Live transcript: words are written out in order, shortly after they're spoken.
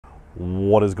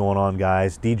What is going on,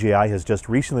 guys? DJI has just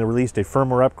recently released a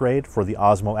firmware upgrade for the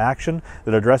Osmo Action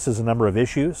that addresses a number of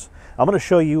issues. I'm going to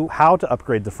show you how to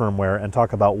upgrade the firmware and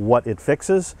talk about what it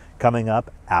fixes coming up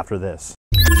after this.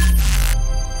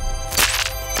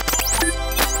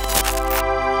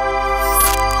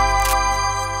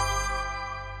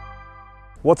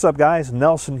 What's up, guys?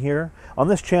 Nelson here. On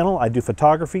this channel, I do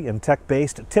photography and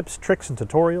tech-based tips, tricks, and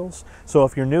tutorials. So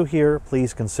if you're new here,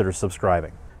 please consider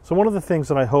subscribing. So one of the things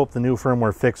that I hope the new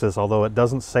firmware fixes, although it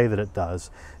doesn't say that it does,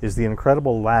 is the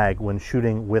incredible lag when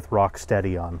shooting with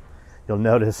Rocksteady on. You'll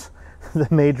notice the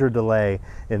major delay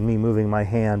in me moving my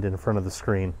hand in front of the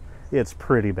screen. It's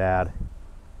pretty bad.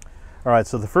 All right,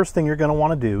 so the first thing you're going to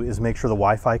want to do is make sure the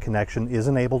Wi-Fi connection is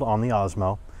enabled on the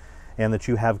Osmo and that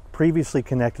you have previously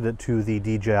connected it to the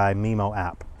DJI Mimo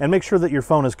app. And make sure that your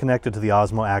phone is connected to the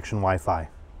Osmo Action Wi-Fi.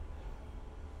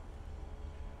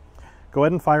 Go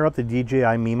ahead and fire up the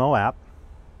DJI Mimo app.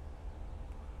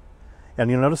 And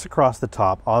you'll notice across the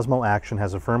top, Osmo Action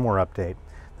has a firmware update.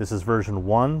 This is version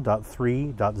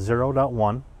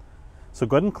 1.3.0.1. So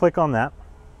go ahead and click on that.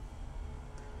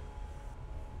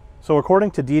 So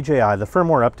according to DJI, the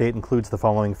firmware update includes the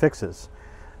following fixes.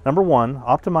 Number 1,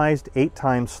 optimized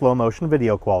 8x slow motion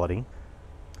video quality.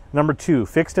 Number 2,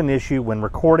 fixed an issue when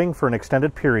recording for an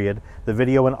extended period, the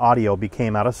video and audio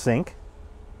became out of sync.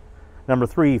 Number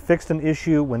 3, fixed an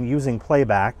issue when using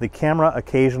playback, the camera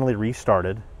occasionally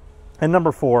restarted. And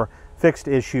number 4, fixed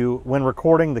issue when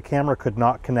recording, the camera could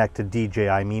not connect to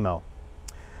DJI Mimo.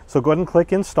 So go ahead and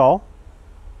click install.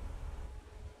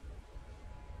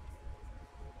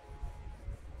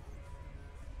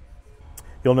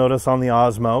 You'll notice on the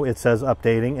Osmo it says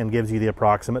updating and gives you the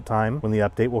approximate time when the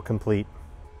update will complete.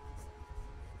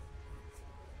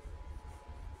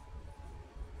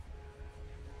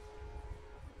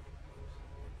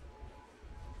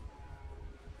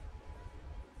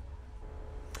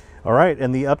 All right,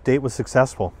 and the update was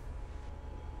successful.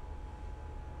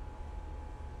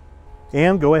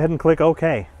 And go ahead and click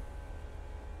OK.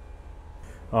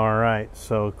 All right,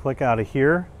 so click out of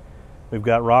here. We've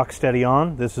got Rocksteady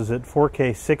on. This is at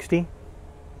 4K 60. And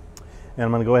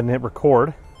I'm going to go ahead and hit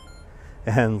record.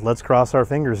 And let's cross our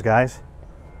fingers, guys.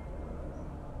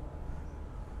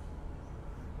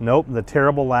 Nope, the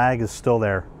terrible lag is still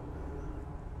there.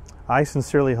 I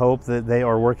sincerely hope that they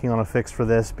are working on a fix for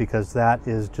this because that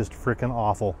is just freaking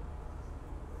awful.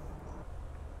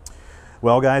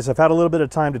 Well, guys, I've had a little bit of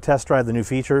time to test drive the new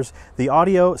features. The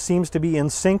audio seems to be in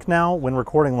sync now when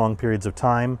recording long periods of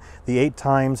time. The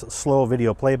 8x slow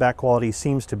video playback quality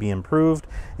seems to be improved,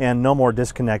 and no more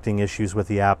disconnecting issues with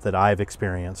the app that I've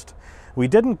experienced. We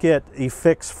didn't get a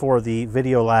fix for the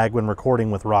video lag when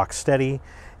recording with Rocksteady,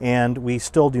 and we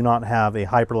still do not have a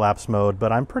hyperlapse mode,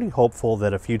 but I'm pretty hopeful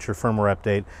that a future firmware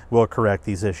update will correct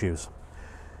these issues.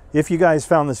 If you guys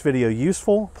found this video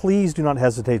useful, please do not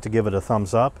hesitate to give it a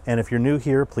thumbs up, and if you're new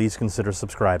here, please consider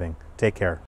subscribing. Take care.